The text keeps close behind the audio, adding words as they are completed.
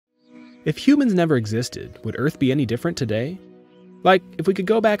If humans never existed, would Earth be any different today? Like, if we could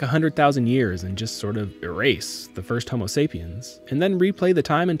go back 100,000 years and just sort of erase the first Homo sapiens, and then replay the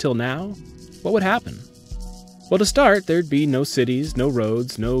time until now, what would happen? Well, to start, there'd be no cities, no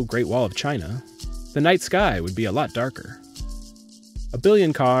roads, no Great Wall of China. The night sky would be a lot darker. 1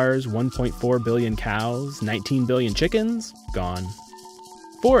 billion cars, 1.4 billion cows, 19 billion chickens? Gone.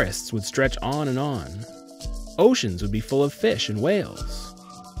 Forests would stretch on and on. Oceans would be full of fish and whales.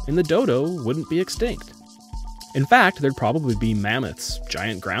 And the dodo wouldn't be extinct. In fact, there'd probably be mammoths,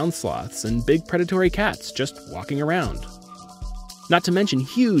 giant ground sloths, and big predatory cats just walking around. Not to mention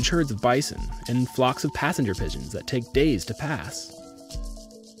huge herds of bison and flocks of passenger pigeons that take days to pass.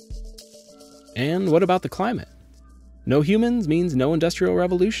 And what about the climate? No humans means no industrial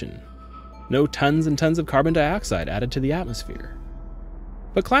revolution. No tons and tons of carbon dioxide added to the atmosphere.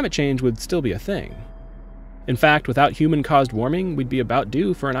 But climate change would still be a thing. In fact, without human-caused warming, we'd be about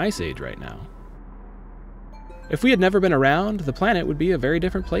due for an ice age right now. If we had never been around, the planet would be a very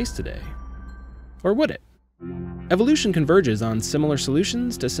different place today. Or would it? Evolution converges on similar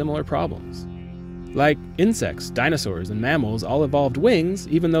solutions to similar problems. Like insects, dinosaurs, and mammals all evolved wings,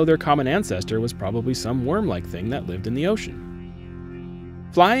 even though their common ancestor was probably some worm-like thing that lived in the ocean.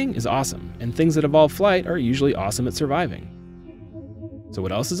 Flying is awesome, and things that evolve flight are usually awesome at surviving. So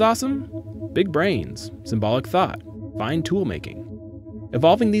what else is awesome? Big brains, symbolic thought, fine tool making.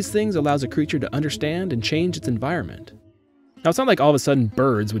 Evolving these things allows a creature to understand and change its environment. Now, it's not like all of a sudden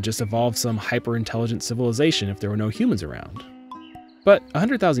birds would just evolve some hyper-intelligent civilization if there were no humans around. But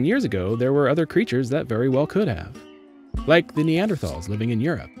 100,000 years ago, there were other creatures that very well could have. Like the Neanderthals living in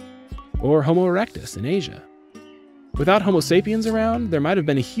Europe, or Homo erectus in Asia. Without Homo sapiens around, there might have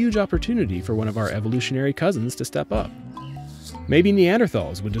been a huge opportunity for one of our evolutionary cousins to step up. Maybe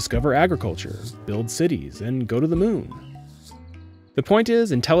Neanderthals would discover agriculture, build cities, and go to the moon. The point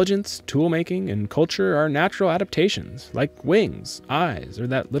is, intelligence, tool-making, and culture are natural adaptations, like wings, eyes, or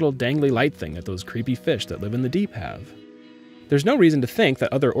that little dangly light thing that those creepy fish that live in the deep have. There's no reason to think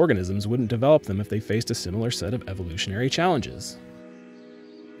that other organisms wouldn't develop them if they faced a similar set of evolutionary challenges.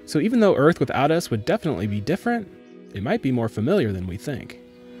 So even though Earth without us would definitely be different, it might be more familiar than we think.